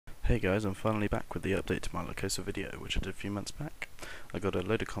Hey guys, I'm finally back with the update to my lycosa video, which I did a few months back. I got a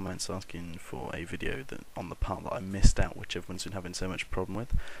load of comments asking for a video on the part that I missed out, which everyone's been having so much problem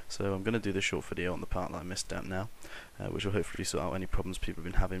with. So I'm going to do the short video on the part that I missed out now, which will hopefully sort out any problems people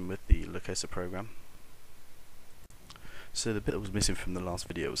have been having with the lycosa program. So the bit that was missing from the last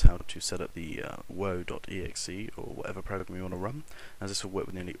video was how to set up the woe.exe or whatever program you want to run, as this will work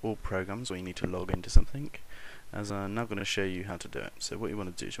with nearly all programs where you need to log into something. As I'm now going to show you how to do it. So what you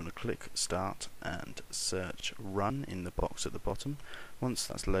want to do is you want to click start and search run in the box at the bottom. Once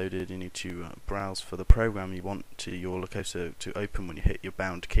that's loaded, you need to browse for the program you want your lycosa to open when you hit your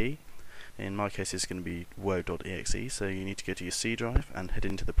bound key. In my case it's going to be woe.exe, so you need to go to your C drive and head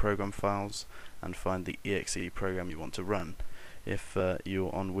into the program files and find the exe program you want to run. If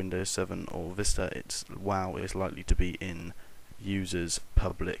you're on Windows 7 or Vista, WoW is likely to be in users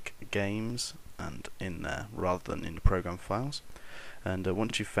public games and in there rather than in the program files. And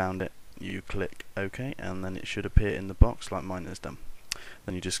once you've found it, you click OK, and then it should appear in the box like mine has done.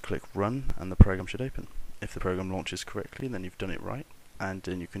 Then you just click run and the program should open. If the program launches correctly, then you've done it right, and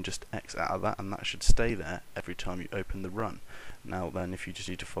then you can just X out of that, and that should stay there every time you open the run. Now then, if you just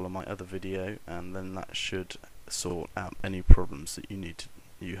need to follow my other video, and then that should sort out any problems that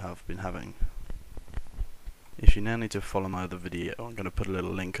you have been having. If you now need to follow my other video, I'm going to put a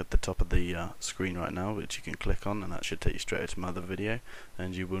little link at the top of the screen right now, which you can click on, and that should take you straight to my other video,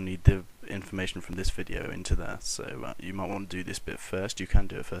 and you will need the information from this video into there. So you might want to do this bit first. You can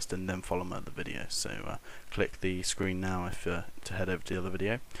do it first and then follow my other video. So click the screen now to head over to the other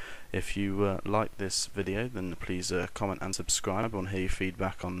video. If you like this video, then please comment and subscribe. I want to hear your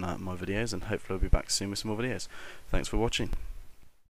feedback on my videos, and hopefully I'll be back soon with some more videos. Thanks for watching.